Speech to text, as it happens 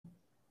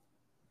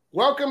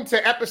Welcome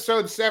to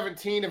episode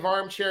 17 of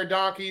Armchair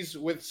Donkeys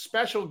with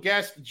special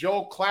guest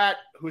Joel Klatt,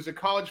 who's a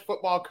college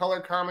football color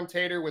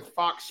commentator with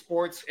Fox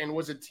Sports and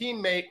was a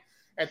teammate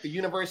at the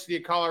University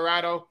of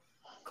Colorado.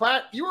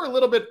 Klatt, you were a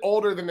little bit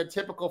older than the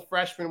typical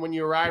freshman when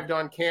you arrived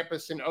on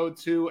campus in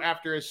 2002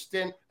 after a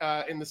stint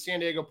in the San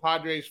Diego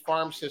Padres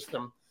farm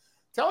system.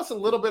 Tell us a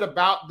little bit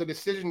about the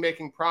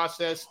decision-making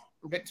process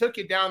that took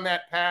you down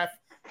that path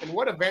and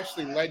what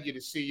eventually led you to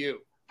CU.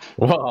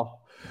 Well,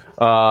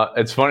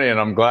 it's funny, and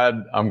I'm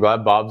glad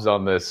Bob's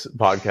on this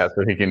podcast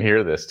so he can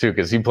hear this too,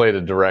 because he played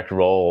a direct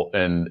role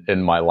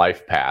in my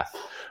life path,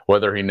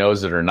 whether he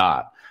knows it or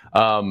not.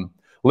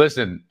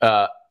 Listen,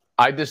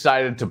 I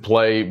decided to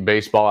play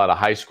baseball out of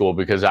high school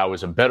because I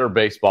was a better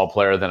baseball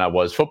player than I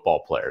was football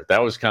player.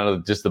 That was kind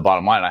of just the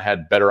bottom line. I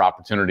had better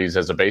opportunities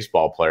as a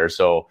baseball player,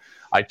 so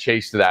I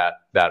chased that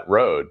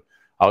road.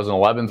 I was an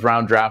 11th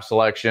round draft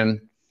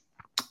selection.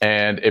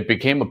 And it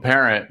became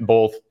apparent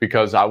both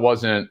because I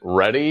wasn't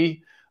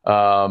ready,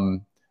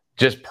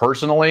 just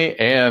personally,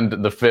 and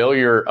the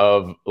failure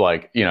of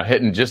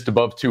hitting just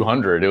above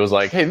 200. It was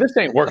like, hey, this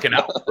ain't working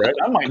out, right?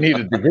 I might need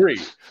a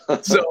degree.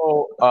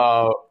 So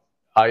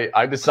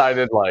I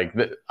decided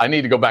I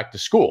need to go back to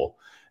school.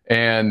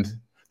 And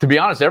to be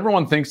honest,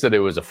 everyone thinks that it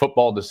was a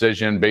football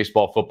decision,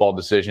 football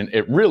decision.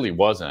 It really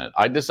wasn't.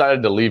 I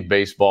decided to leave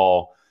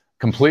baseball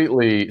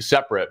completely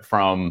separate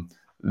from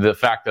the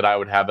fact that I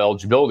would have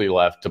eligibility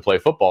left to play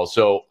football.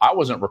 So I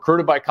wasn't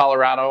recruited by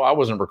Colorado. I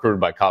wasn't recruited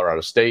by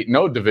Colorado State,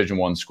 no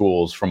Division I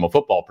schools from a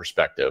football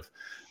perspective.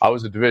 I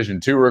was a Division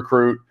II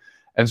recruit.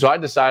 And so I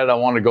decided I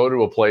wanted to go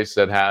to a place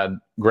that had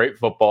great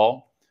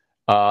football,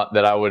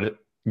 that I would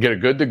get a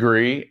good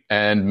degree,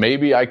 and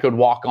maybe I could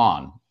walk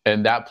on.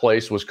 And that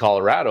place was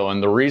Colorado.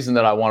 And the reason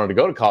that I wanted to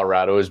go to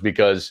Colorado is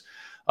because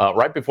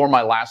right before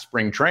my last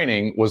spring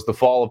training was the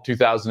fall of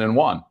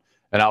 2001.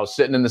 And I was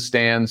sitting in the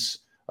stands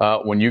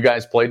when you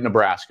guys played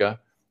Nebraska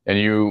and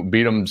you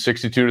beat them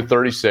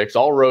 62-36,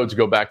 all roads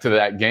go back to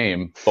that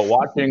game. But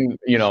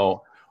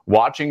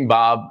watching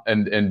Bob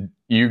and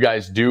you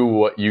guys do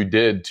what you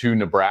did to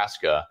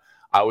Nebraska,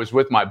 I was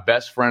with my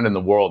best friend in the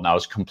world and I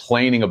was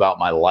complaining about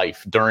my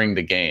life during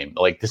the game.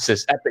 This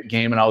is epic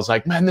game. And I was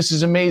like, man, this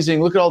is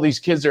amazing. Look at all these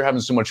kids. They're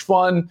having so much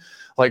fun.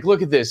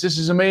 Look at this. This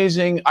is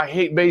amazing. I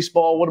hate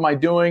baseball. What am I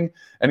doing?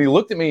 And he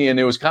looked at me and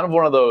it was kind of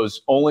one of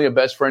those, only a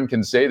best friend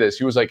can say this.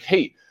 He was like,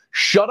 hey,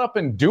 shut up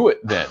and do it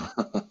then.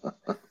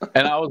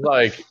 And I was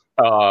like,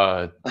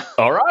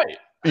 all right,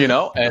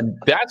 and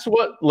that's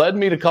what led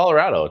me to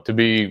Colorado, to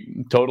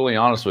be totally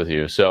honest with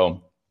you.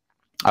 So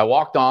I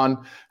walked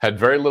on, had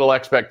very little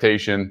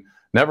expectation,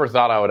 never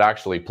thought I would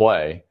actually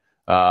play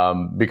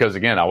because,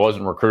 again, I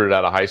wasn't recruited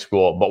out of high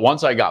school. But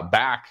once I got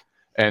back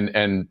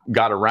and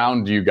got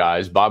around you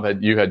guys,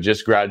 Bob, you had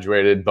just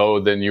graduated. Bo,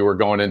 then you were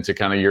going into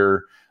kind of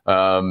your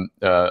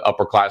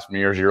upperclassmen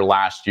years, your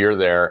last year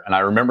there. And I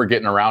remember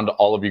getting around to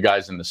all of you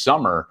guys in the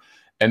summer,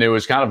 and it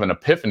was kind of an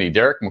epiphany.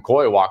 Derek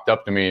McCoy walked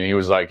up to me and he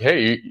was like,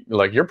 hey,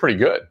 you're pretty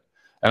good.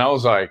 And I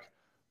was like,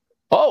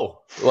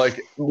 oh,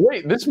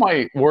 wait, this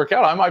might work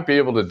out. I might be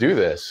able to do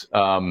this.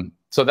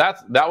 So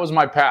that was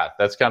my path.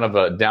 That's kind of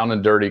a down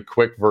and dirty,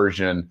 quick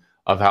version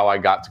of how I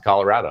got to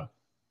Colorado.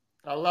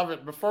 I love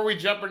it. Before we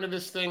jump into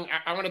this thing,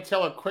 I want to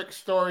tell a quick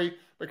story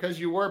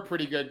because you were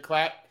pretty good,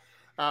 Klatt.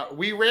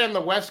 We ran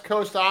the West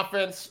Coast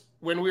offense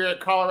when we were at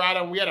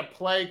Colorado, and we had a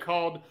play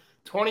called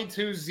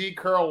 22Z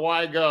Curl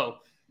Y Go.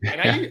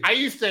 And I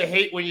used to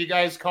hate when you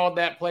guys called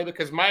that play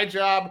because my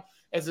job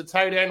as a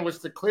tight end was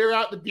to clear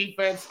out the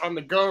defense on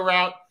the go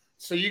route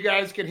so you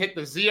guys could hit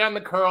the Z on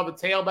the curl, the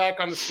tailback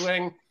on the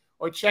swing,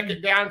 or check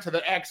it down to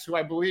the X, who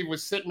I believe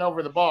was sitting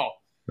over the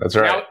ball. That's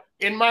right. Now,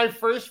 in my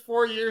first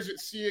 4 years at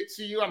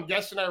CU, I'm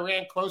guessing I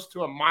ran close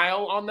to a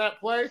mile on that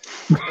play.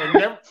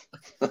 And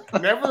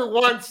never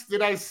once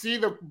did I see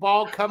the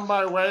ball come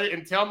my way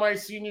until my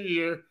senior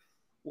year.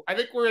 I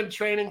think we're in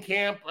training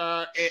camp,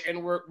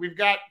 and we've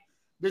got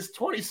this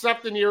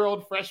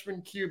 20-something-year-old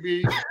freshman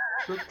QB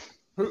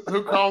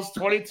who calls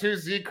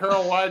 22Z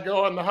Curl Y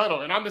Go on the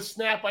huddle. And on the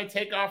snap, I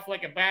take off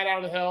like a bat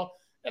out of hell,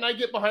 and I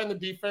get behind the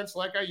defense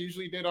like I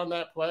usually did on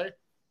that play.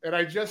 And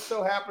I just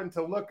so happened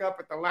to look up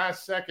at the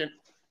last second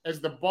as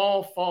the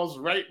ball falls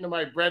right into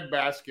my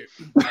breadbasket.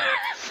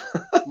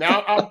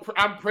 Now,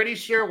 I'm pretty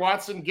sure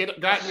Watson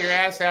got in your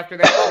ass after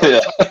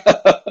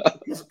that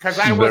because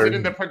I wasn't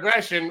in the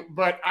progression,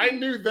 but I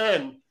knew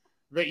then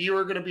that you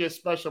were going to be a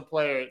special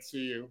player at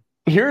CU.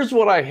 Here's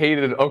what I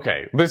hated.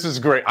 Okay, this is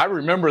great. I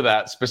remember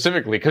that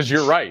specifically because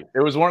you're right. It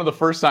was one of the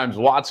first times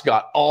Watts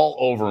got all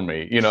over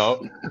me,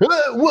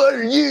 What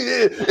are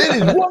you? It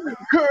is one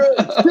curl.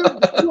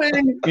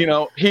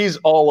 He's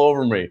all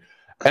over me.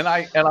 And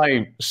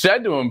I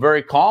said to him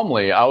very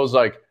calmly, I was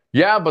like,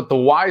 yeah, but the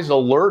Y's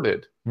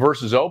alerted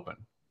versus open.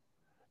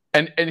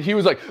 And he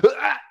was like,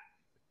 ah!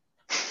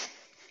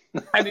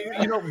 And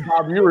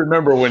Bob, you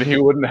remember when he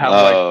wouldn't have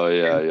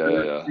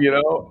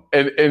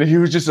and he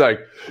was just like,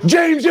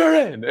 James, you're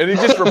in, and he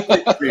just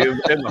repeated me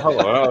in the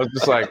huddle. And I was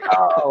just like,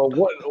 oh,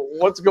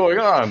 what's going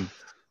on?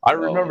 I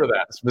remember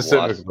that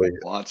specifically.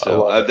 Watts.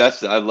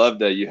 I love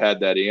that you had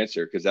that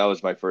answer, because that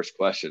was my first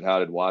question. How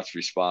did Watts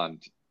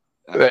respond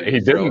after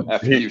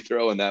you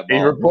throw in that ball?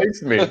 He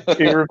replaced me.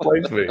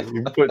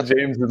 He put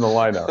James in the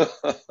lineup.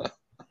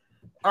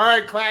 All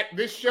right, Klatt,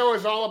 this show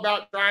is all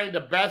about trying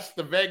to best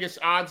the Vegas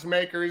odds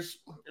makers.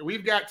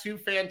 We've got two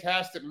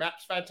fantastic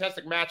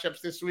matchups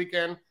this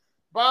weekend.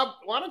 Bob,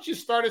 why don't you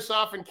start us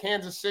off in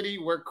Kansas City,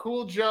 where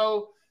Cool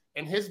Joe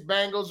and his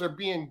Bengals are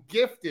being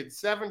gifted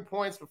 7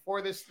 points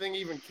before this thing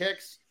even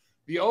kicks.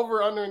 The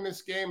over-under in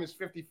this game is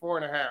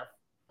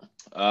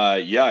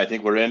 54.5. Yeah, I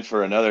think we're in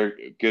for another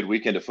good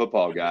weekend of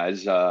football,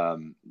 guys.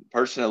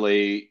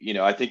 Personally,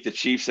 I think the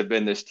Chiefs have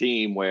been this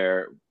team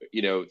where,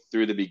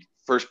 through the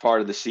first part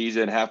of the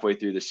season, halfway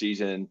through the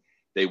season,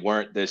 they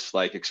weren't this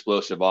like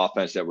explosive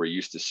offense that we're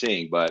used to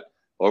seeing. But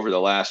over the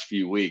last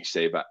few weeks,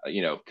 they've,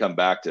 come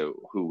back to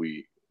who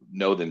we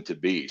know them to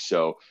be.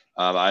 So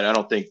I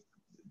don't think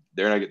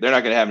they're not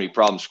going to have any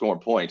problems scoring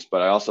points,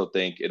 but I also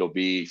think it'll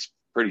be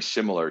pretty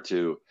similar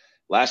to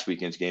last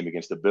weekend's game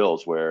against the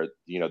Bills, where,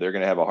 they're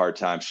going to have a hard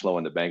time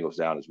slowing the Bengals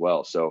down as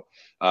well. So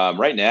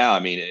right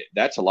now,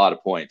 that's a lot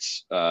of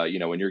points,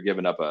 when you're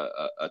giving up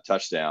a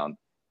touchdown,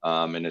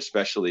 and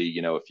especially,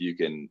 if you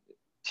can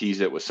tease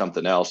it with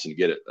something else and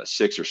get a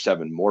 6 or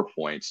 7 more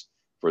points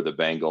for the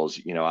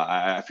Bengals,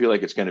 I feel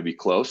like it's going to be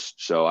close.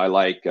 So I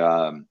like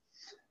the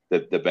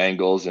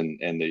Bengals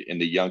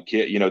and the young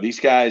kid, these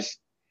guys,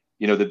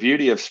 the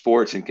beauty of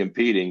sports and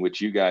competing,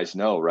 which you guys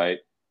know, right?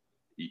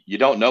 You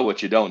don't know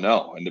what you don't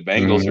know. And the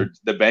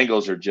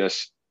Bengals are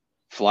just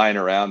flying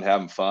around,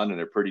 having fun, and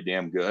they're pretty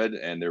damn good,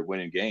 and they're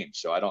winning games.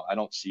 So I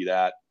don't see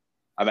that.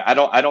 I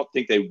don't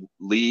think they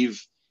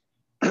leave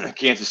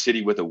Kansas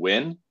City with a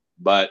win,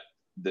 but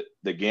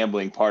the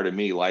gambling part of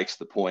me likes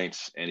the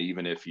points. And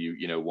even if you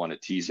want to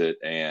tease it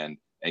and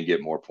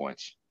get more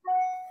points.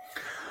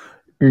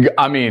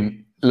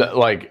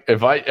 Like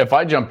if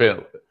I jump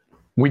in,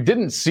 we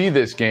didn't see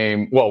this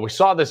game. Well, we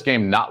saw this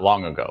game not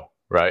long ago.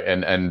 Right.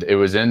 And it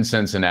was in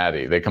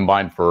Cincinnati. They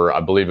combined for, I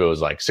believe it was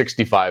like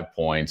 65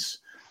 points,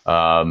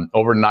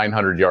 over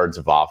 900 yards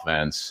of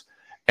offense.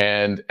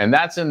 And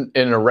that's in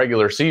a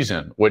regular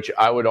season, which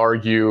I would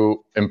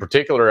argue in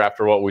particular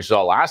after what we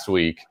saw last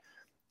week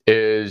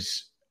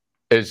is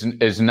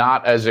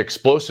not as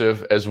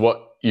explosive as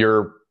what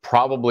you're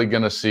probably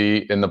going to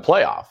see in the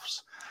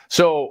playoffs.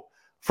 So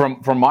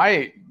from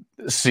my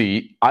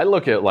seat, I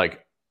look at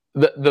like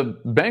the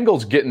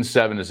Bengals getting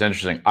 7 is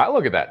interesting. I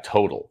look at that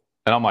total.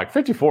 And I'm like,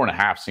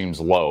 54.5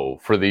 seems low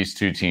for these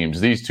two teams,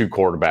 these two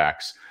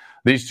quarterbacks,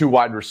 these two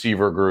wide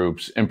receiver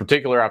groups, in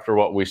particular after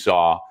what we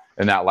saw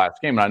in that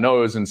last game. And I know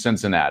it was in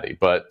Cincinnati,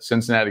 but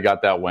Cincinnati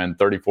got that win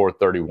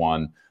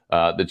 34-31.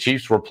 The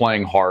Chiefs were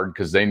playing hard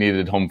because they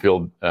needed home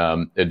field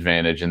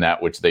advantage in that,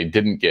 which they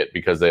didn't get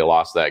because they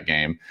lost that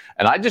game.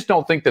 And I just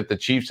don't think that the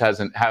Chiefs have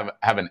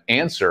an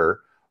answer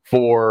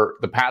for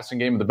the passing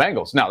game of the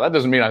Bengals. Now, that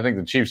doesn't mean I think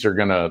the Chiefs are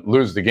going to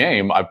lose the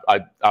game.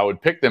 I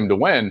would pick them to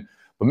win.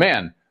 But,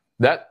 man,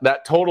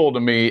 that total to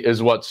me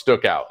is what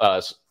stuck out.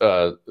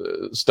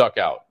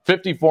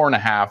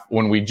 54.5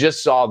 when we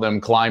just saw them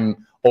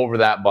climb over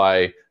that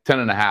by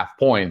 10.5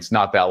 points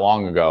not that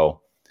long ago.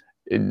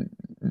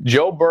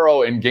 Joe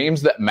Burrow in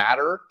games that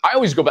matter, I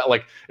always go back.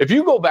 Like if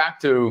you go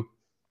back to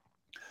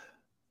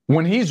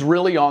when he's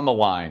really on the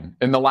line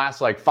in the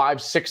last like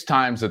 5-6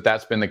 times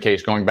that's been the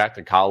case going back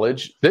to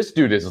college, this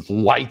dude is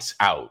lights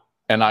out.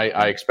 And I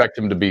expect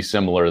him to be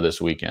similar this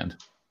weekend.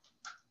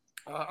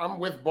 I'm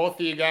with both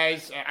of you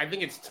guys. I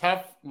think it's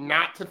tough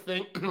not to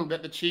think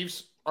that the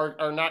Chiefs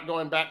are not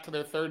going back to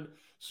their third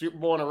Super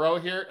Bowl in a row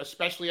here,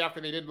 especially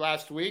after they did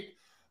last week.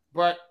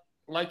 But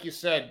like you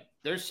said,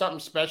 there's something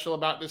special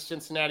about this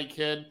Cincinnati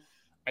kid.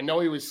 I know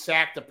he was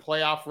sacked a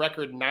playoff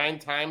record 9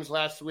 times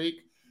last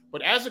week.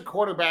 But as a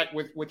quarterback,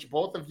 with which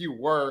both of you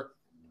were,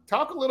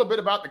 talk a little bit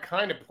about the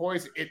kind of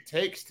poise it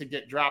takes to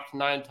get dropped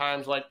 9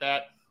 times like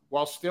that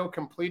while still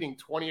completing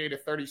 28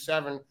 of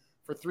 37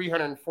 for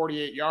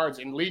 348 yards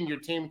and leading your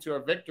team to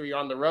a victory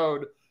on the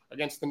road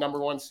against the number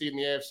 1 seed in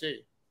the AFC.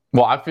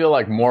 Well, I feel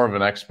like more of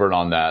an expert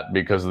on that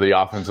because of the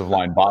offensive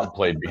line Bob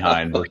played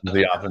behind versus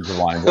the offensive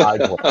line I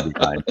played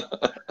behind.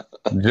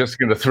 I'm just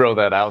going to throw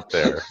that out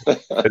there.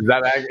 Is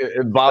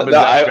that Bob? Is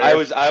that fair?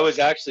 I was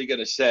actually going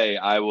to say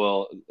I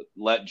will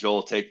let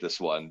Joel take this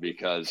one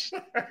because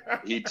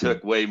he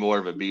took way more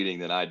of a beating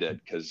than I did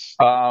because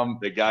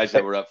the guys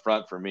that were up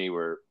front for me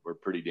were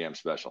pretty damn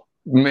special.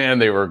 Man,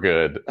 they were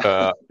good.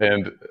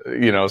 And,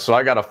 so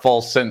I got a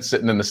false sense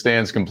sitting in the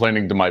stands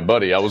complaining to my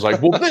buddy. I was like,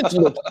 well, this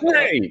looks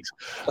great.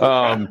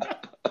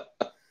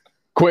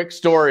 Quick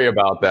story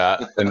about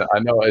that. And I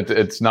know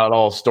it's not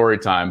all story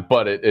time,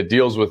 but it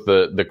deals with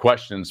the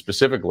question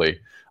specifically.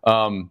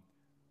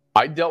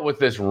 I dealt with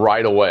this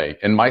right away.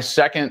 In my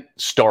second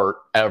start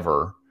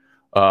ever,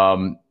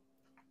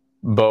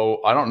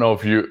 Bo, I don't know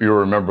if you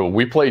remember,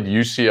 we played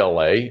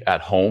UCLA at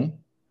home.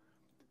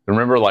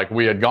 Remember, like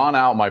we had gone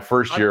out my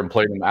first year and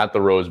played them at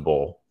the Rose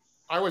Bowl.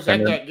 I was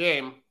at that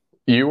game.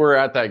 You were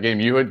at that game.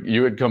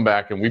 You had come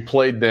back and we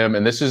played them.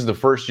 And this is the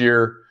first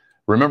year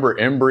remember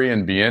Embry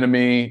and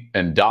Bieniemy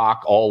and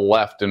Doc all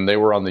left, and they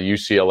were on the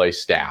UCLA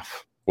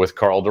staff with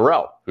Carl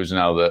Durrell, who's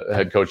now the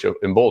head coach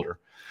in Boulder.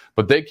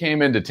 But they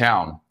came into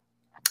town.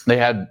 They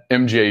had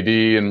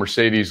MJD and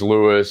Mercedes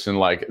Lewis, and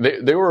like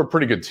they were a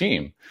pretty good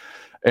team.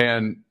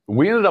 And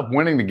we ended up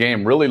winning the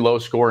game, really low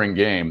scoring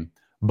game.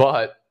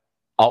 But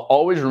I'll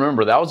always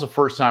remember that was the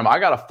first time I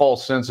got a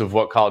false sense of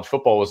what college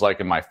football was like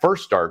in my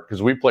first start,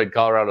 because we played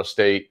Colorado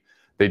State.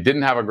 They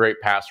didn't have a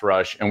great pass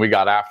rush, and we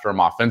got after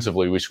them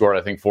offensively. We scored,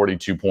 I think,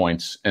 42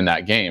 points in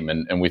that game,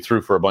 and we threw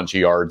for a bunch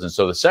of yards. And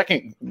so the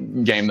second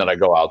game that I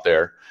go out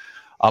there,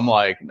 I'm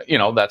like,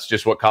 that's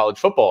just what college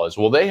football is.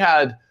 Well, they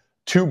had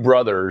two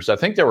brothers, I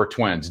think they were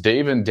twins,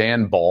 Dave and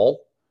Dan Ball,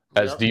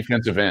 as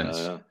defensive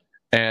ends.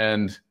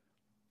 And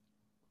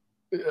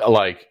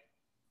like,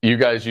 you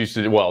guys used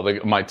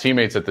to, my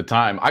teammates at the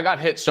time, I got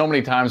hit so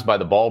many times by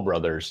the Ball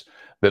brothers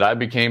that I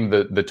became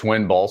the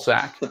twin ball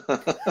sack.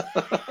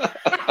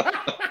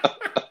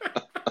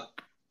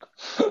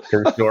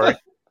 True story.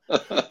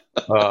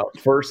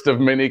 First of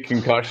many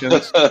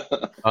concussions.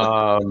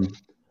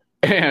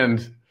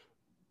 And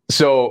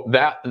so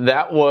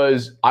that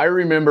was, I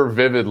remember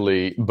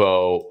vividly,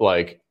 Bo,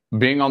 like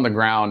being on the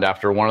ground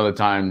after one of the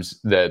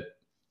times that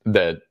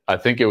I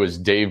think it was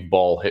Dave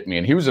Ball hit me,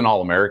 and he was an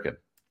All-American.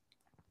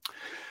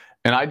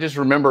 And I just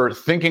remember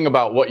thinking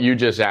about what you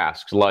just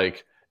asked,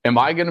 like, am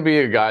I going to be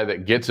a guy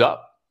that gets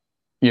up,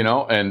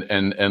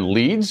 and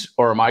leads,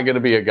 or am I going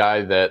to be a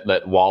guy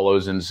that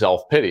wallows in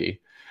self-pity?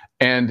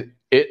 And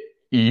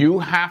you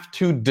have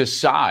to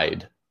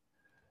decide.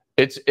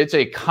 It's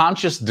a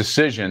conscious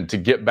decision to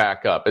get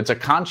back up. It's a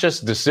conscious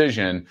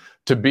decision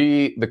to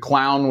be the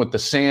clown with the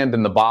sand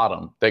in the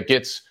bottom that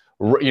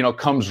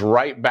comes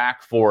right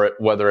back for it,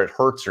 whether it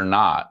hurts or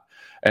not.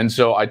 And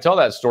so I tell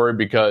that story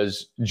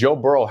because Joe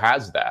Burrow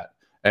has that.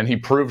 And he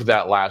proved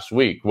that last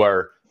week,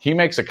 where he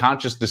makes a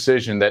conscious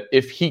decision that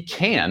if he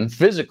can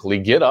physically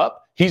get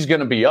up, he's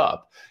going to be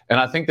up. And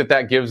I think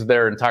that gives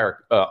their entire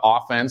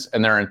offense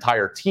and their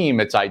entire team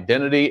its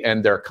identity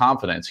and their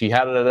confidence. He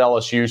had it at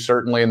LSU,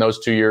 certainly in those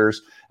 2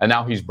 years. And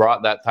now he's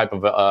brought that type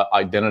of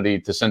identity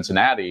to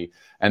Cincinnati.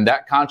 And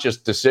that conscious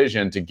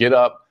decision to get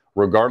up,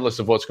 regardless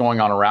of what's going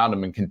on around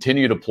him, and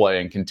continue to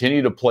play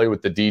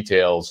with the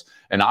details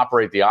and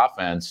operate the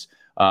offense.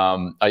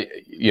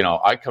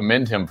 I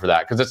commend him for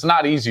that, because it's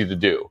not easy to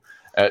do.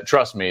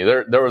 Trust me,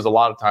 there was a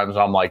lot of times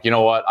I'm like, you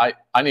know what,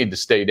 I need to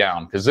stay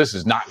down because this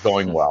is not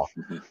going well.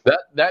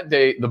 That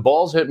day, the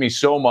balls hit me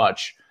so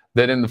much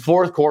that in the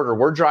fourth quarter,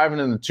 we're driving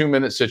in the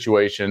 2-minute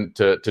situation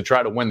to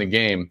try to win the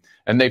game,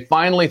 and they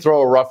finally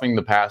throw a roughing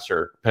the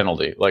passer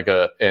penalty,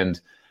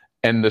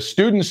 and the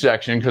student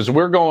section, because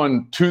we're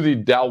going to the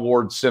Dow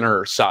Ward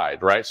Center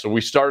side, right? So we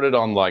started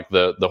on like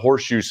the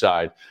horseshoe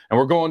side, and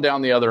we're going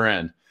down the other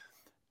end.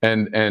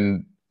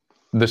 And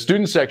the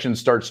student section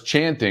starts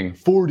chanting,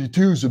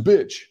 42's a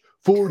bitch,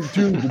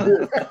 42's a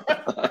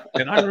bitch.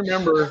 And I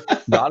remember,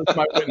 God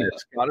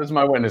is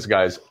my witness,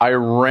 guys. I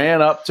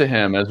ran up to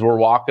him as we're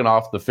walking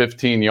off the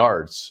 15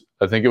 yards.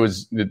 I think it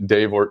was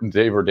Dave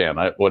or Dan,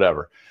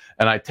 whatever.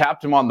 And I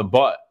tapped him on the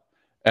butt,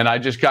 and I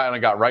just kind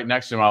of got right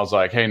next to him. I was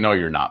like, hey, no,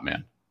 you're not,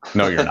 man.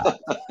 No, you're not.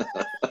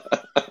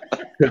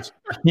 Because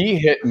he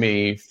hit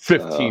me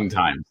 15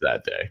 times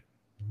that day.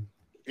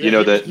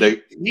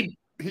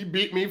 He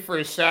beat me for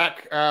a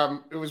sack.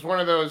 It was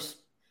one of those,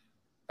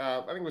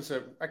 I think it was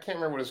I can't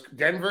remember what it was,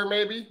 Denver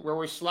maybe, where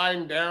we're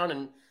sliding down,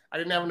 and I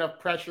didn't have enough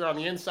pressure on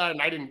the inside,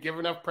 and I didn't give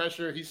enough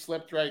pressure. He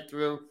slipped right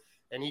through,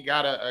 and he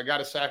got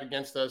a sack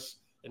against us,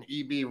 and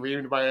EB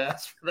reamed my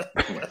ass for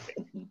that.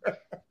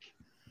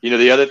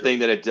 The other thing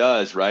that it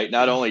does, right?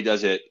 Not only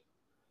does it,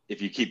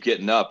 if you keep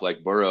getting up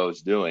like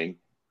Burrow's doing,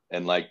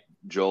 and like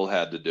Joel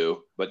had to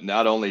do, but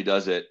not only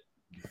does it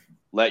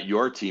let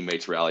your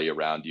teammates rally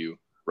around you,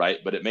 right?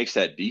 But it makes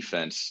that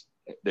defense,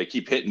 they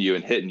keep hitting you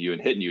and hitting you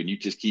and hitting you, and you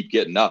just keep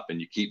getting up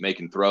and you keep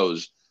making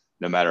throws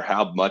no matter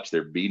how much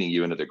they're beating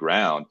you into the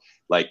ground.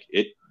 Like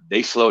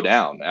they slow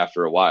down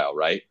after a while,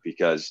 right?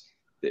 Because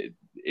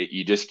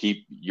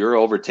you're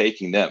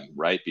overtaking them,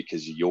 right?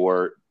 Because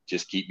you're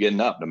just keep getting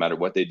up no matter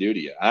what they do to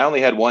you. I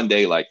only had one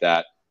day like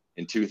that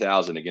in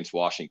 2000 against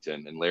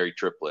Washington and Larry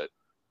Triplett.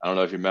 I don't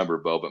know if you remember,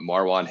 Bo, but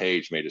Marwan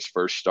Hayes made his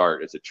first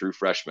start as a true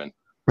freshman.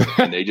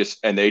 and they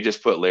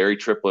just put Larry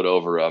Triplett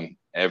over him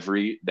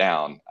every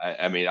down.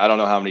 I mean, I don't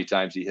know how many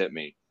times he hit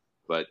me,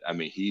 but I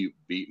mean, he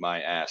beat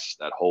my ass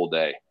that whole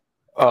day.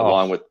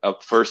 Along with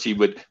first he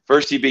beat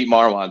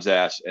Marwan's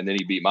ass, and then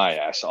he beat my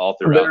ass all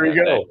throughout. There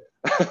you go.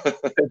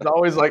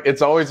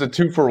 It's always a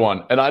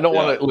 2-for-1, and I don't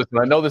want to listen.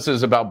 I know this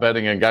is about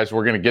betting, and guys,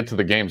 we're going to get to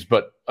the games,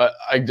 but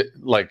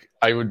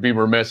I would be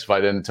remiss if I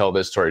didn't tell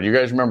this story. Do you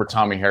guys remember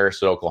Tommy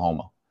Harris at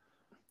Oklahoma?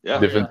 Yeah,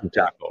 defensive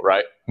tackle,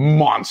 right?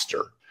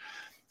 Monster.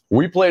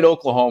 We played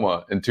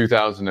Oklahoma in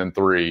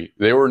 2003.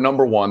 They were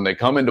number 1. They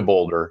come into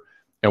Boulder,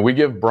 and we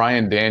give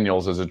Brian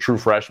Daniels, as a true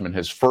freshman,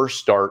 his first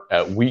start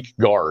at weak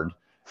guard.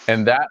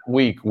 And that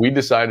week, we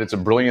decided it's a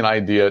brilliant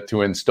idea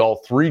to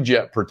install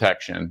 3-jet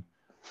protection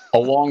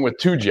along with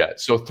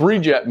 2-jet. So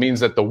 3-jet means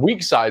that the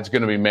weak side's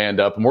going to be manned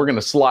up, and we're going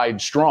to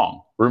slide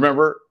strong.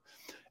 Remember?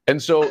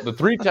 And so the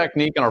 3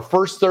 technique on our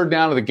first third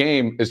down of the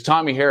game is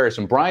Tommy Harris,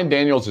 and Brian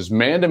Daniels is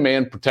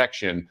man-to-man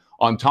protection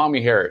on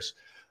Tommy Harris.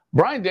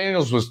 Brian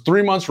Daniels was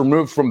 3 months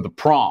removed from the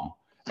prom,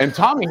 and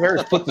Tommy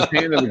Harris puts his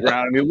hand in the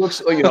ground, and he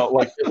looks, like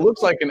it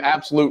looks like an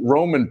absolute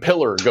Roman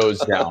pillar goes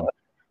down.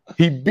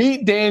 He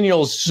beat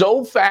Daniels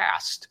so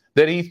fast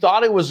that he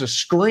thought it was a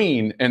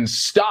screen and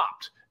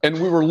stopped. And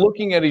we were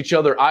looking at each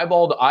other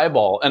eyeball to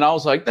eyeball. And I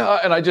was like, nah,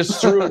 and I just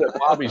threw it at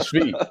Bobby's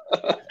feet.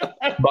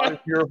 Bobby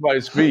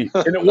Purify's feet.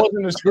 And it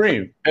wasn't a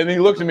screen. And he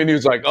looked at me and he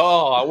was like,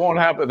 oh,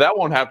 that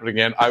won't happen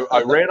again.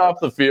 I ran off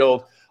the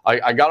field.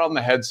 I got on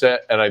the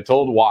headset and I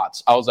told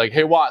Watts, I was like,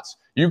 hey, Watts,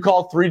 you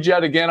call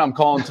 3-jet again, I'm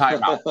calling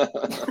timeout.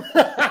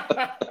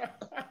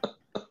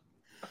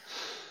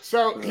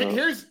 So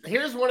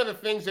here's one of the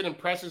things that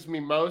impresses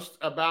me most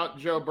about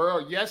Joe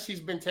Burrow. Yes,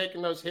 he's been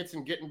taking those hits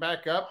and getting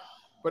back up.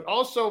 But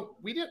also,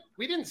 we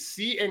didn't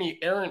see any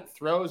errant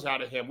throws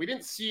out of him. We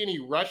didn't see any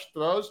rush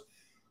throws.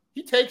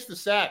 He takes the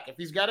sack. If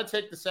he's got to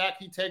take the sack,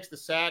 he takes the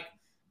sack.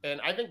 And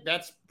I think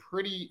that's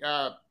pretty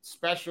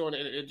special, and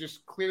it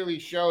just clearly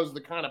shows the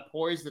kind of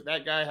poise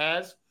that guy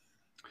has.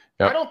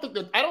 Yep. I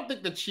don't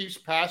think the Chiefs'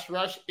 pass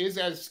rush is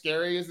as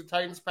scary as the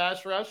Titans'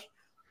 pass rush.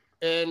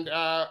 And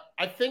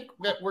I think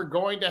that we're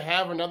going to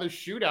have another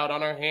shootout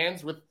on our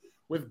hands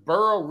with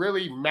Burrow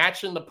really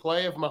matching the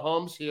play of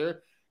Mahomes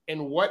here.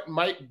 In what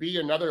might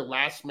be another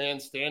last man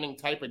standing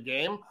type of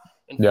game.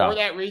 And for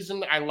that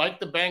reason, I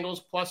like the Bengals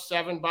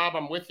 +7, Bob.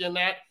 I'm with you in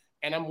that.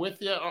 And I'm with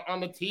you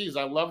on the tease.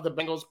 I love the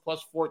Bengals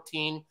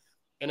 +14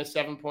 in a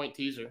 7-point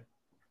teaser.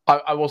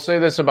 I will say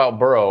this about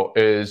Burrow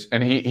is,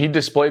 and he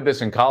displayed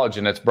this in college,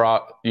 and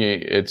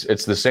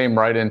it's the same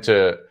right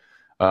into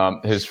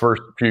his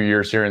first few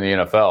years here in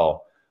the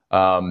NFL.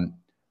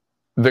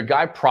 The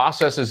guy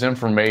processes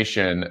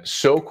information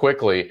so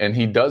quickly, and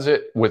he does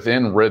it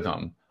within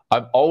rhythm.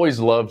 I've always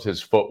loved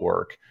his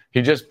footwork.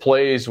 He just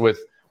plays with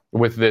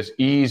this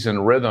ease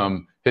and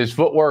rhythm. His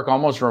footwork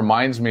almost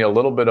reminds me a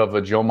little bit of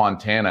a Joe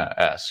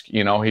Montana-esque.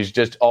 He's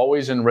just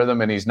always in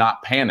rhythm and he's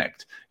not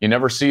panicked. You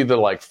never see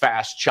the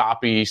fast,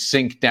 choppy,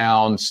 sink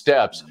down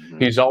steps. Mm-hmm.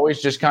 He's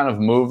always just kind of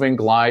moving,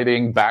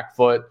 gliding, back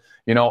foot,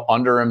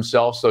 under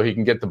himself so he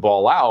can get the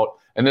ball out.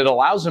 And it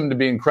allows him to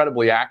be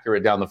incredibly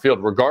accurate down the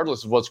field,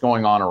 regardless of what's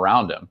going on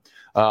around him.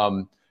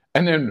 And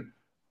then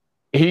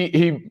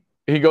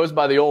he goes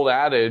by the old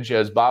adage,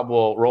 as Bob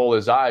will roll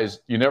his eyes,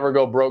 you never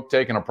go broke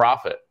taking a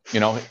profit. He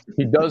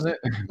doesn't.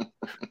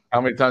 How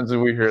many times did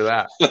we hear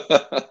that?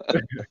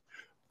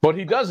 But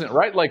he doesn't,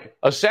 right? Like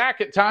a sack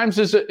at times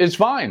is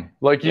fine.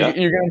 Like you're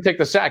going to take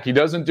the sack. He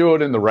doesn't do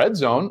it in the red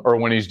zone or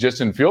when he's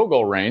just in field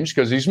goal range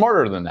because he's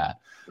smarter than that.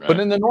 Right. But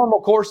in the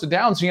normal course of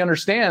downs, he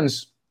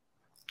understands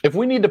if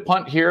we need to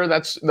punt here,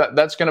 that's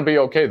going to be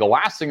okay. The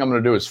last thing I'm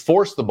going to do is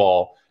force the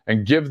ball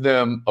and give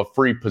them a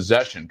free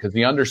possession because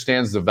he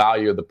understands the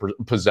value of the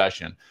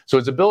possession. So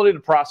his ability to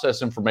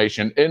process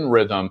information in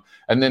rhythm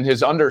and then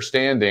his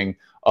understanding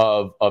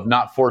of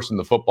not forcing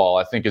the football,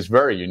 I think is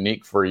very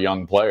unique for a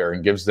young player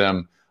and gives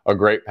them a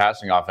great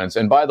passing offense.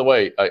 And by the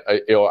way,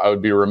 I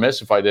would be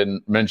remiss if I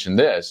didn't mention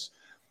this.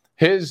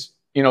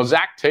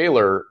 Zach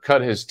Taylor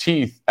cut his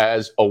teeth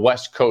as a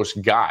West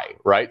Coast guy,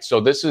 right? So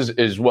this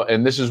is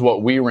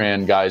what we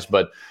ran, guys.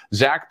 But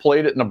Zach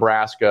played at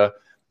Nebraska.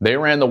 They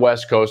ran the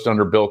West Coast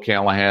under Bill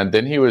Callahan.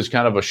 Then he was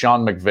kind of a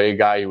Sean McVay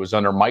guy. He was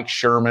under Mike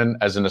Sherman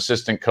as an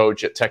assistant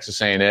coach at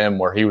Texas A&M,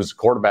 where he was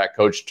quarterback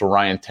coach to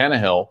Ryan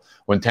Tannehill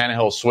when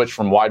Tannehill switched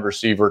from wide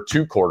receiver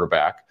to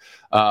quarterback.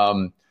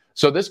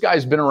 So this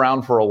guy's been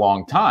around for a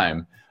long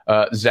time,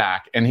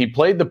 Zach, and he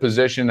played the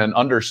position and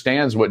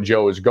understands what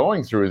Joe is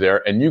going through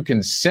there. And you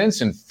can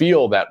sense and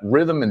feel that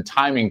rhythm and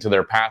timing to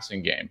their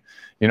passing game.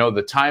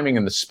 The timing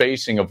and the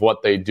spacing of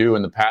what they do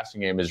in the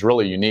passing game is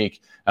really unique.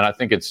 And I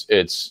think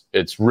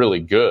it's really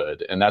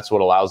good. And that's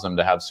what allows them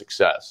to have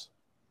success.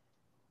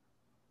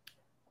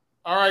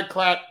 All right,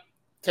 Klatt,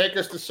 take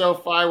us to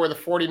SoFi where the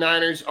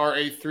 49ers are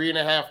a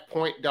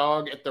 3.5-point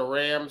dog at the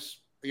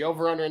Rams. The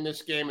over-under in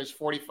this game is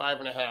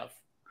 45.5.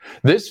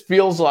 This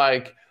feels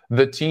like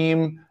the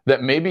team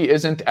that maybe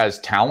isn't as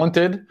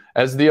talented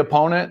as the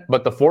opponent,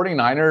 but the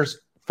 49ers,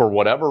 for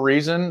whatever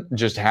reason,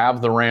 just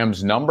have the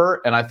Rams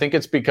number. And I think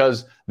it's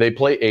because they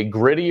play a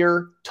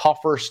grittier,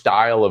 tougher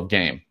style of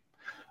game.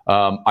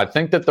 I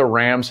think that the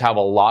Rams have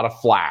a lot of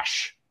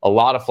flash,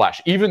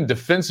 even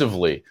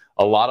defensively,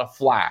 a lot of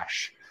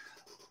flash.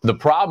 The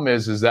problem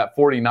is that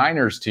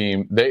 49ers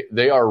team,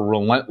 they are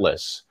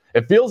relentless.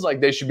 It feels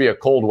like they should be a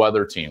cold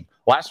weather team.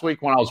 Last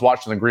week when I was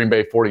watching the Green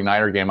Bay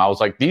 49er game, I was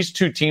like, these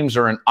two teams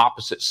are in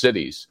opposite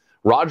cities.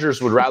 Rodgers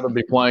would rather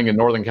be playing in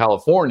Northern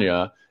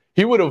California.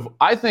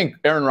 I think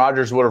Aaron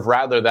Rodgers would have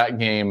rather that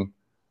game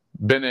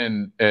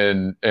been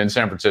in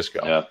San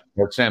Francisco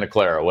or Santa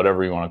Clara,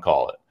 whatever you want to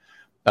call it.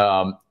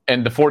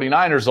 And the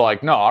 49ers are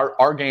like, no,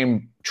 our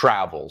game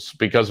travels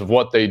because of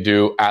what they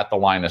do at the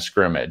line of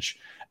scrimmage.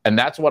 And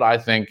that's what I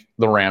think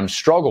the Rams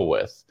struggle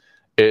with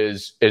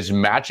is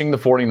matching the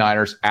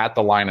 49ers at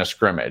the line of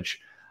scrimmage.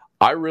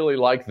 I really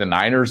like the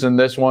Niners in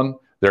this one.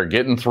 They're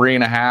getting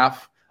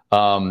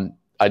 3.5.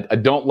 I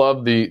don't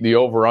love the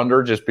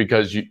over-under just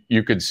because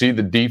you could see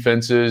the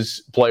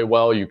defenses play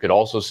well. You could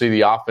also see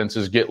the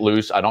offenses get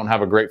loose. I don't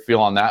have a great feel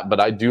on that,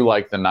 but I do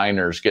like the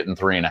Niners getting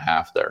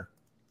 3.5 there.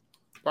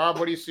 Bob,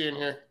 what are you seeing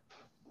here?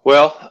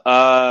 Well,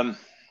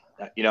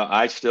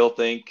 I still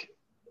think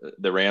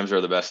the Rams are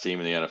the best team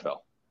in the NFL,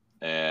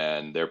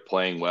 and they're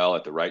playing well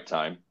at the right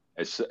time.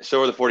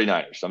 So are the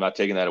 49ers. I'm not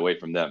taking that away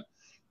from them.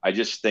 I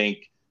just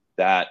think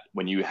that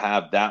when you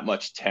have that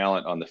much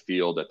talent on the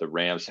field that the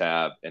Rams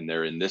have, and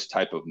they're in this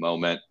type of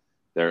moment,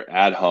 they're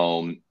at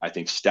home. I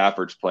think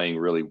Stafford's playing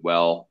really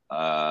well.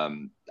 I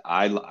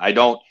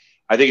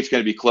think it's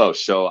going to be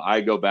close. So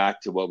I go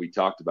back to what we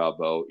talked about,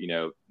 Bo,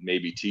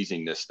 maybe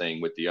teasing this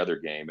thing with the other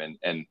game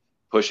and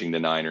pushing the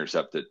Niners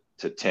up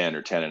to 10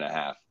 or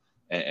 10.5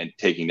 and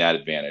taking that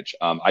advantage.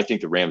 I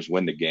think the Rams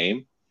win the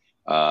game.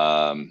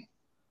 A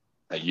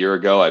year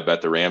ago, I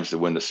bet the Rams to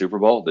win the Super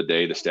Bowl the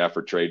day the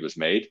Stafford trade was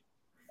made.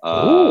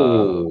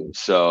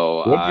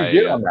 So what did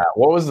you get on that?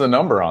 What was the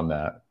number on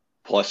that?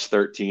 Plus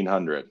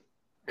 1,300.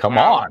 Come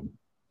on.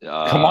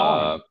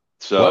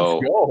 So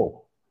let's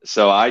go.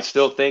 So I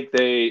still think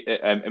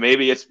and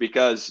maybe it's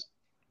because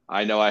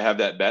I know I have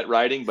that bet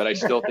writing, but I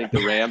still think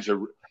the Rams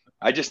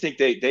I just think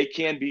they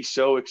can be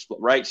so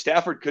right.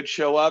 Stafford could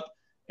show up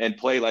and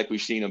play like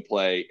we've seen him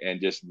play and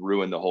just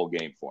ruin the whole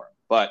game for him.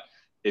 But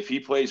if he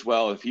plays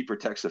well, if he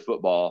protects the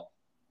football,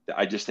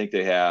 I just think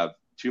they have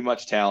too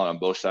much talent on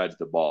both sides of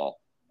the ball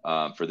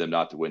for them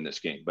not to win this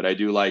game. But I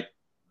do like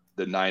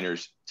the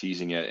Niners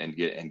teasing it and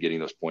getting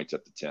those points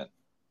up to 10.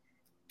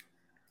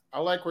 I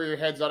like where your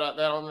head's at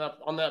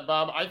on that,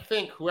 Bob. I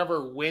think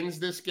whoever wins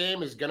this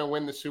game is going to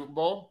win the Super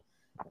Bowl.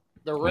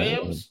 The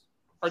Rams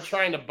are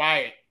trying to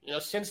buy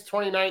it. Since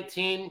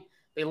 2019,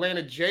 they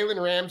landed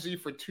Jalen Ramsey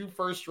for 2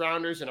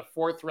 first-rounders and a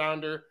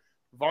 4th-rounder,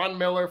 Von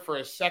Miller for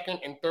a 2nd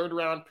and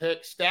 3rd-round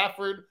pick,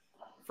 Stafford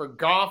for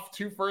Goff,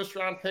 2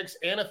 first-round picks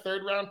and a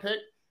 3rd-round pick.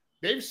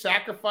 They've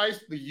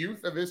sacrificed the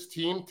youth of this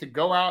team to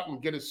go out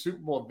and get a Super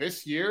Bowl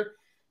this year.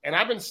 And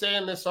I've been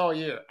saying this all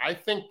year. I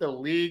think the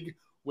league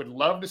would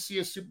love to see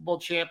a Super Bowl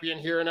champion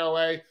here in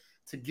LA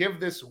to give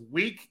this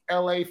weak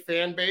LA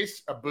fan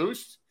base a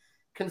boost.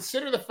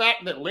 Consider the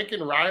fact that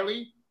Lincoln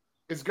Riley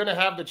is going to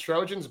have the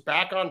Trojans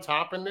back on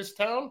top in this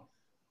town.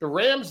 The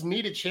Rams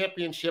need a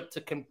championship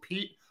to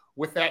compete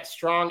with that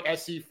strong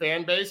SC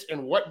fan base.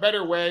 And what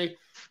better way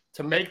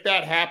to make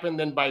that happen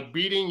than by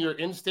beating your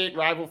in-state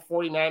rival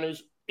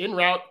 49ers en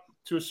route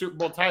to a Super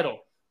Bowl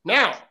title?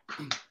 Now,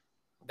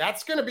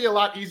 that's going to be a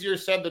lot easier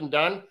said than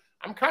done.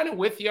 I'm kind of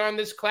with you on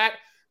this, Klatt.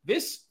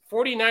 This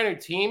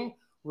 49er team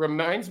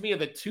reminds me of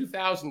the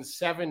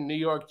 2007 New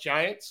York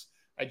Giants.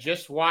 I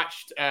just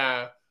watched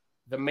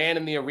The Man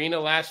in the Arena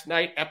last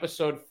night.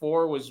 Episode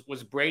 4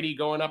 was Brady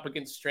going up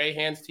against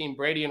Strahan's team,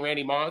 Brady and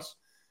Randy Moss.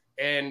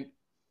 And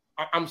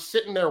I'm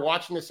sitting there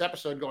watching this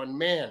episode going,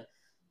 man,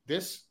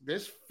 this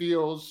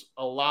feels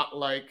a lot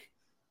like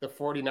the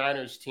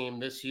 49ers team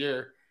this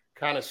year,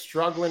 kind of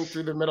struggling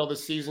through the middle of the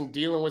season,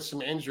 dealing with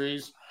some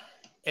injuries.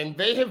 And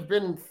they have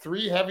been in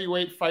 3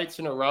 heavyweight fights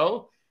in a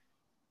row.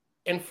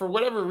 And for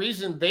whatever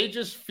reason, they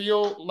just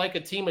feel like a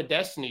team of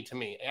destiny to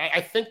me.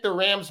 I think the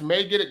Rams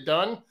may get it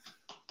done,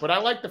 but I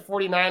like the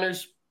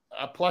 49ers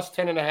plus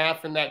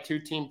 10.5 in that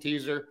 2-team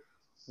teaser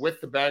with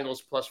the Bengals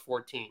plus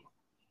 14.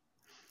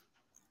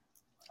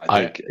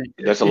 I think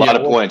that's a lot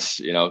of points,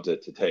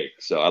 to take.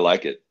 So I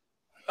like it.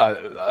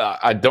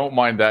 I don't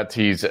mind that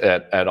tease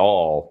at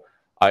all.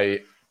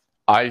 I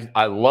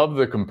love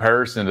the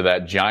comparison to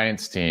that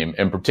Giants team,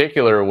 in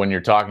particular when you're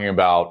talking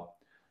about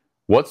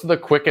what's the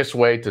quickest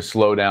way to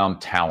slow down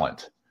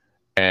talent,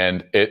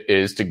 and it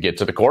is to get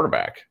to the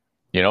quarterback.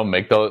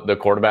 Make the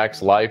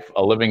quarterback's life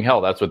a living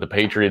hell. That's what the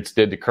Patriots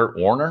did to Kurt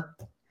Warner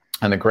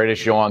and the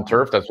greatest show on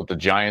turf. That's what the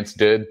Giants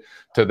did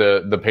to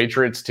the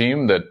Patriots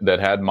team that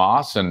had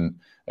Moss and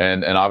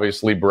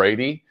obviously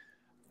Brady.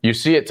 You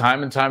see it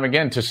time and time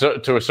again.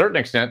 To a certain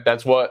extent,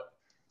 that's what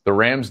the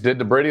Rams did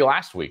to Brady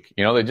last week.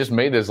 They just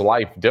made his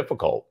life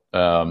difficult.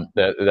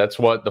 That's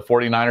what the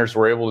 49ers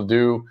were able to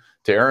do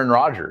to Aaron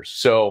Rodgers.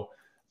 So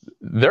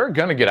they're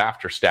going to get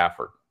after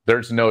Stafford.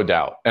 There's no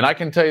doubt. And I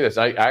can tell you this,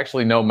 I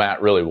actually know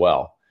Matt really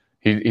well.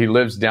 He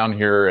lives down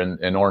here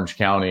in Orange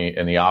County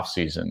in the off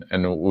season,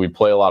 and we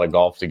play a lot of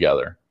golf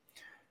together.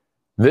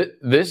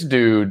 This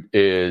dude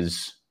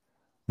is,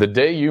 the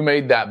day you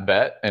made that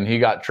bet and he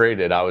got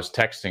traded, I was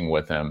texting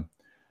with him,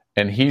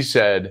 and he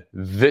said,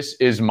 this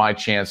is my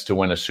chance to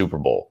win a Super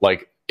Bowl.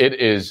 Like, it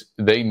is,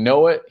 they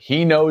know it.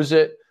 He knows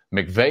it.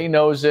 McVay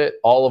knows it.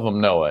 All of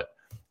them know it.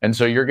 And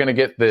so you're going to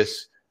get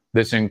this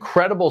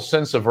incredible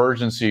sense of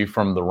urgency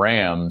from the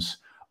Rams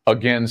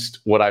against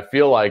what I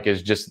feel like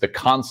is just the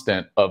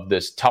constant of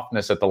this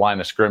toughness at the line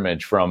of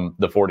scrimmage from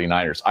the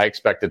 49ers. I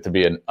expect it to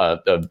be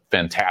a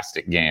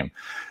fantastic game.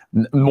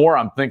 More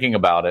I'm thinking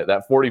about it,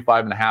 that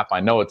 45.5, I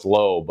know it's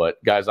low,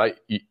 but guys,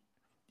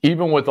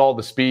 even with all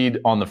the speed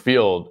on the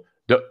field,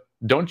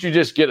 don't you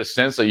just get a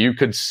sense that you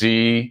could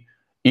see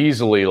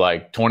easily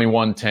like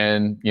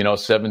 21-10,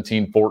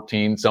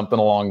 17-14, something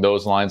along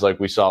those lines like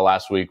we saw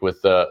last week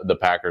with the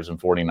Packers and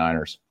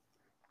 49ers?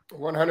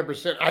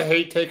 100%. I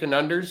hate taking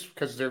unders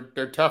because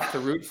they're tough to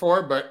root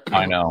for, but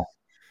I know.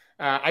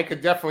 I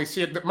could definitely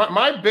see it.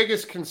 My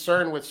biggest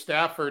concern with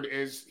Stafford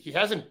is he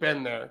hasn't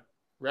been there,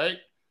 right?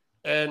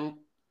 And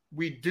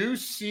we do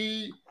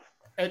see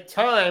at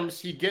times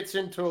he gets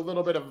into a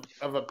little bit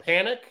of a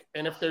panic.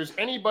 And if there's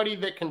anybody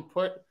that can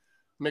put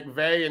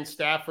McVay and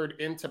Stafford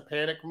into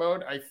panic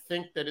mode, I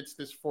think that it's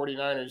this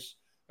 49ers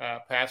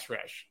pass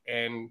rush.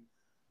 And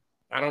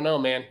I don't know,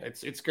 man.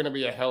 It's going to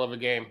be a hell of a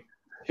game.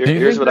 Do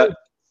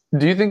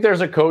you think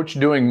there's a coach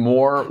doing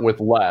more with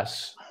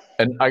less,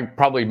 and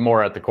probably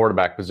more at the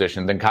quarterback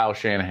position, than Kyle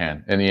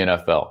Shanahan in the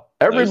NFL?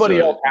 Everybody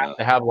else has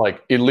to have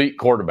like elite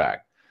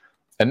quarterback.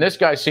 And this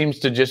guy seems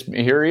to just,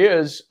 here he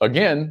is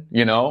again,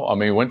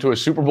 went to a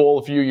Super Bowl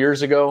a few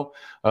years ago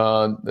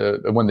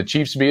when the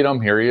Chiefs beat him.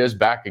 Here he is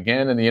back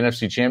again in the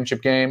NFC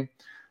Championship game.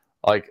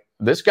 Like,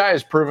 this guy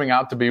is proving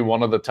out to be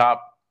one of the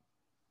top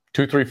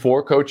 2, 3,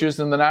 4 coaches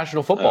in the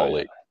National Football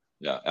League.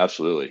 Yeah,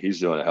 absolutely. He's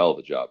doing a hell of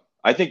a job.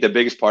 I think the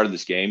biggest part of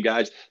this game,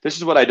 guys, this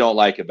is what I don't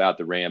like about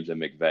the Rams and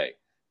McVay.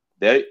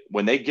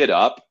 When they get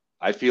up,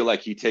 I feel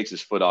like he takes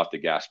his foot off the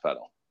gas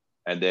pedal,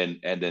 and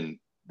then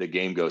the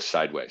game goes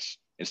sideways.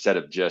 Instead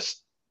of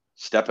just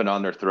stepping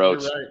on their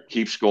throats,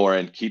 keep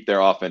scoring, keep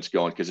their offense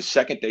going. Because the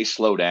second they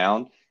slow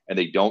down and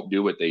they don't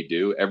do what they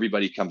do,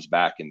 everybody comes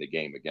back in the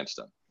game against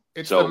them.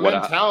 It's the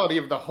mentality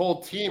of the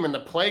whole team and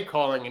the play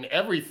calling and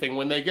everything.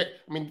 When they get,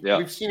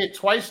 we've seen it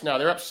twice now.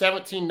 They're up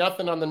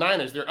 17-0 on the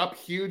Niners. They're up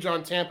huge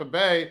on Tampa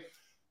Bay,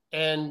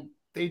 and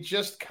they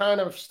just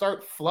kind of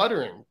start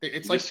fluttering.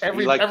 It's like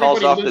everybody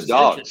calls off the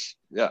dogs.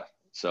 Yeah.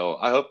 So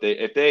I hope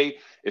if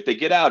they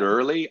get out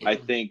early, I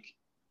think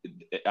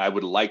I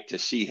would like to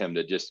see him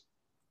to just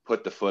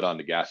put the foot on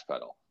the gas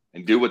pedal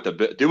and do what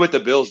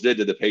the Bills did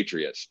to the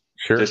Patriots.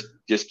 Sure.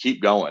 Just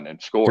keep going and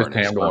scoring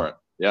and scoring.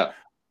 Yeah.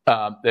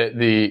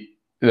 The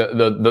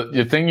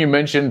thing you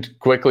mentioned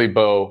quickly,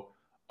 Bo,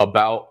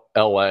 about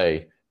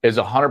LA is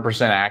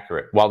 100%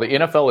 accurate. While the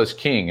NFL is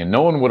king, and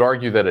no one would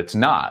argue that it's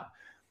not,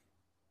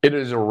 it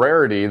is a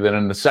rarity that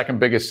in the second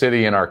biggest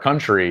city in our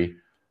country,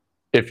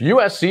 if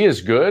USC is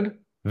good,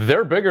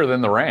 they're bigger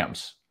than the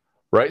Rams.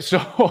 Right.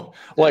 So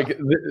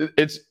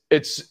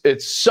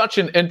it's such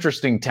an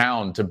interesting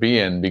town to be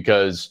in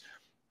because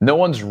no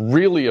one's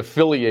really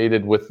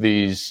affiliated with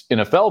these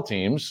NFL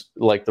teams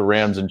like the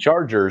Rams and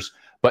Chargers,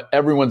 but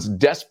everyone's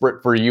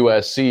desperate for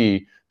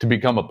USC to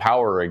become a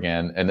power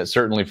again. And it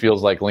certainly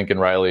feels like Lincoln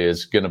Riley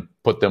is going to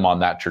put them on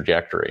that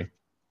trajectory.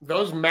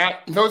 Those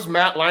Matt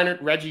Leinart,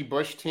 Reggie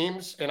Bush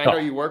teams, and I know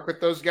you work with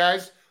those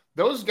guys.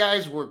 Those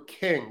guys were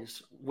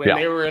kings when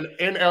they were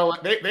in LA.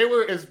 They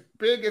were as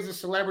big as the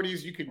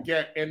celebrities you could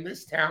get in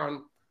this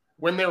town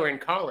when they were in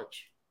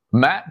college.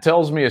 Matt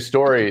tells me a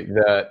story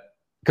that,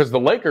 because the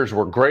Lakers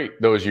were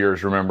great those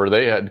years, remember,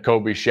 they had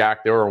Kobe, Shaq,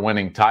 they were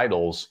winning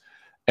titles.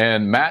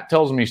 And Matt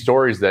tells me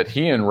stories that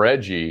he and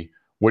Reggie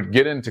would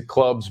get into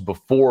clubs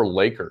before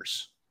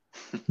Lakers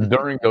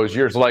during those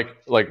years. Like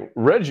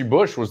Reggie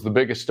Bush was the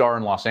biggest star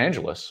in Los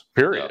Angeles,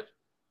 period.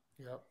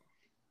 Yep.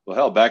 Well,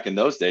 hell, back in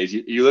those days,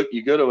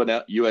 you go to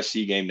a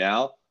USC game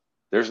now,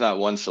 there's not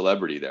one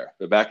celebrity there.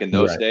 But back in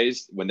those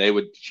days, when they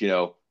would,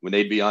 when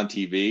they'd be on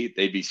TV,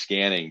 they'd be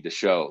scanning to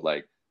show,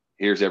 like,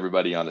 here's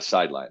everybody on the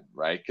sideline,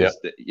 right? Because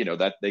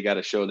that they got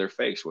to show their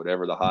face,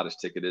 whatever the hottest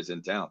ticket is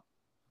in town.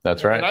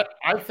 That's right. And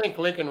I think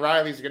Lincoln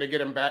Riley's going to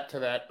get him back to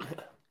that.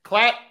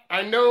 Klatt,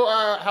 I know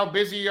how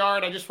busy you are,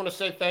 and I just want to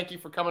say thank you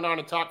for coming on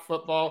to talk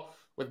football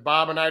with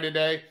Bob and I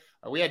today.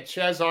 We had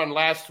Ches on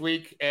last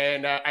week,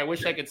 and I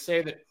wish I could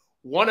say that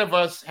one of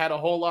us had a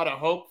whole lot of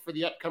hope for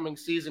the upcoming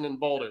season in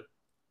Boulder.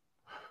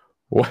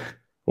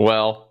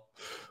 Well,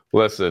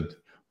 listen,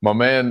 my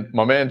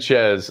man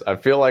Ches, I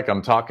feel like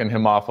I'm talking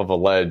him off of a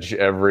ledge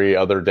every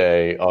other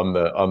day on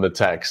the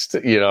text,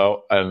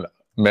 and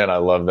man, I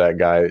love that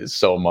guy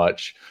so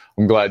much.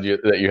 I'm glad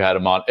that you had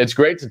him on. It's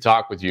great to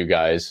talk with you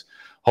guys.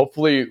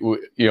 Hopefully,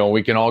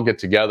 we can all get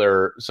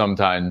together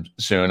sometime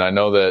soon. I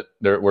know that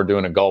we're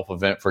doing a golf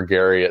event for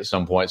Gary at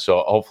some point, so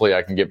hopefully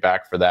I can get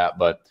back for that.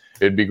 But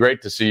it'd be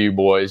great to see you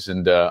boys,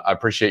 and I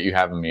appreciate you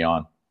having me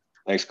on.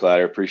 Thanks, Klatt. I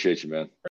appreciate you, man.